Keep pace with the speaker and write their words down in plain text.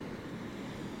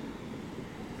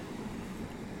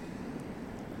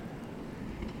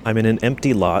I'm in an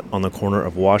empty lot on the corner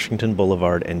of Washington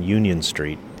Boulevard and Union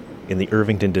Street in the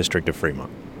Irvington district of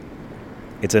Fremont.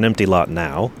 It's an empty lot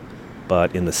now,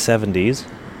 but in the 70s,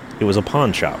 it was a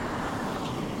pawn shop.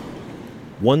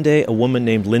 One day, a woman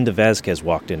named Linda Vasquez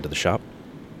walked into the shop.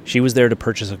 She was there to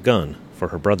purchase a gun for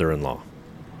her brother-in-law.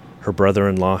 Her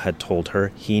brother-in-law had told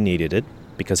her he needed it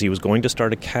because he was going to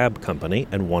start a cab company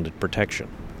and wanted protection,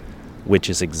 which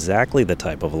is exactly the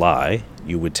type of lie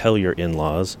you would tell your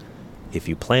in-laws if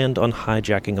you planned on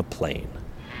hijacking a plane.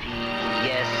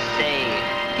 TSA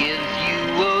gives you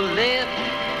a lift.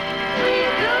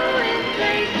 We're going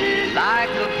places like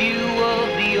a view of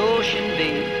the ocean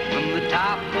bay from the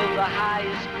top of the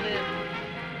highest cliff.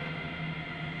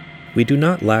 We do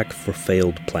not lack for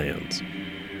failed plans.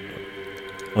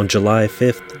 On July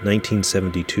 5th,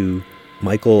 1972,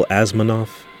 Michael Azmanov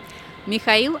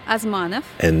Mikhail Azmanov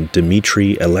and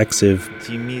Dmitry Alexeyev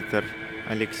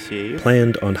Alexeyev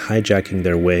planned on hijacking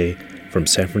their way from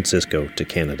San Francisco to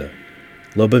Canada.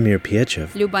 Lubomir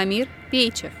Peichev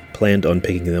planned on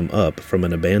picking them up from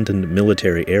an abandoned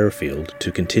military airfield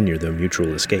to continue their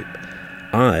mutual escape.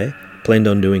 I planned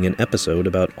on doing an episode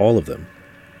about all of them.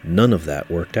 None of that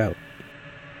worked out.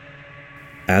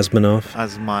 Azmanov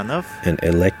and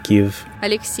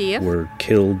Alexeyev were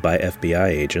killed by FBI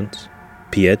agents.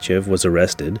 Peichev was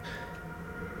arrested.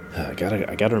 I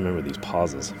gotta remember these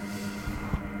pauses.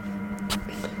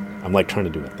 I'm like trying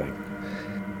to do a thing.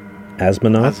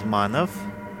 Azmanov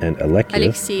and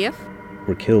Alexeyev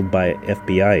were killed by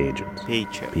FBI agents.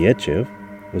 Peichev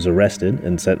was arrested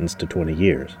and sentenced to 20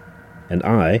 years. And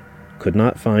I could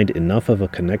not find enough of a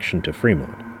connection to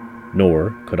Fremont,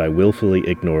 nor could I willfully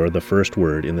ignore the first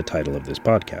word in the title of this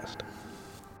podcast.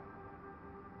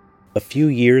 A few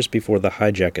years before the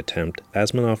hijack attempt,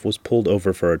 Azmanov was pulled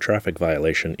over for a traffic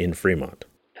violation in Fremont.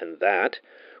 And that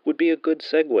would be a good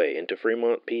segue into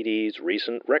Fremont PD's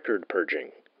recent record purging.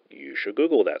 You should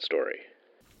Google that story.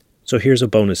 So here's a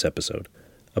bonus episode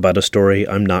about a story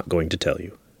I'm not going to tell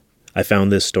you. I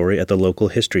found this story at the local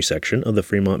history section of the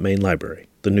Fremont Main Library,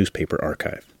 the newspaper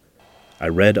archive. I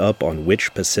read up on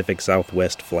which Pacific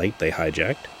Southwest flight they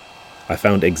hijacked. I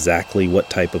found exactly what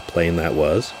type of plane that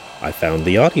was. I found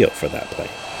the audio for that plane.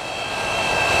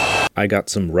 I got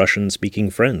some Russian-speaking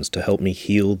friends to help me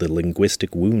heal the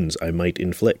linguistic wounds I might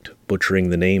inflict, butchering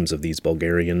the names of these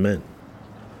Bulgarian men.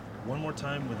 One more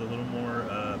time with a little more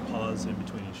pause in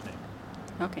between each name.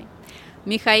 Okay.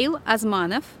 Mikhail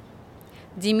Azmanov,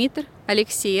 Dmitry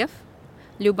Alexeyev,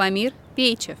 Lubomir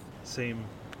Peichev. Same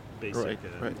basic right.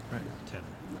 tenor.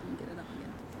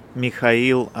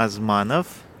 Mikhail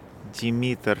Azmanov,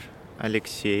 Dmitry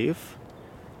Alexeyev,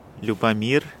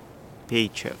 Lubomir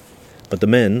Peichev. But the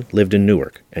men lived in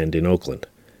Newark and in Oakland.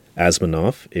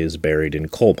 Azmanov is buried in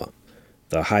Colma.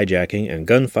 The hijacking and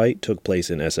gunfight took place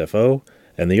in SFO,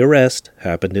 and the arrest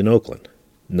happened in Oakland.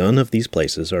 None of these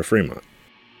places are Fremont.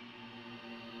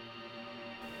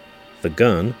 The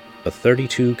gun, a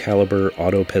 .32 caliber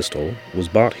auto pistol, was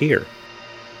bought here.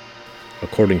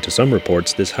 According to some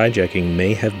reports, this hijacking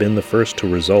may have been the first to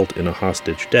result in a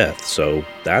hostage death, so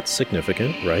that's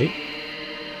significant, right?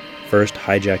 First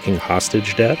hijacking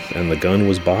hostage death, and the gun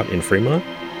was bought in Fremont?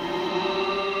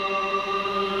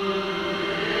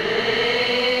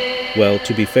 Well,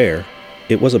 to be fair,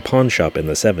 it was a pawn shop in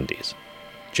the 70s.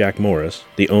 Jack Morris,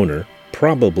 the owner,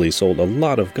 probably sold a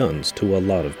lot of guns to a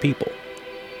lot of people.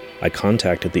 I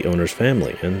contacted the owner's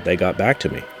family, and they got back to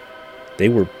me. They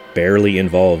were barely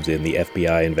involved in the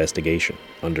FBI investigation,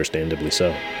 understandably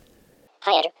so.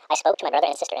 Hi, Andrew. I spoke to my brother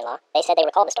and sister-in-law. They said they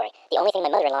recalled the story. The only thing my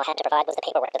mother-in-law had to provide was the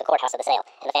paperwork to the courthouse of the sale,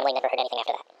 and the family never heard anything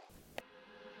after that.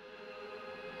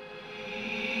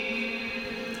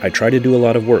 I try to do a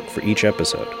lot of work for each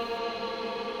episode.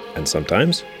 And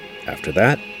sometimes, after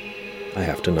that, I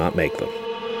have to not make them.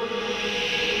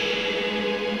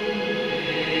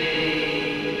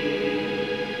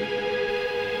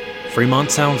 Fremont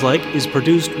Sounds Like is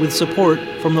produced with support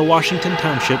from the Washington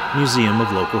Township Museum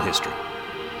of Local History.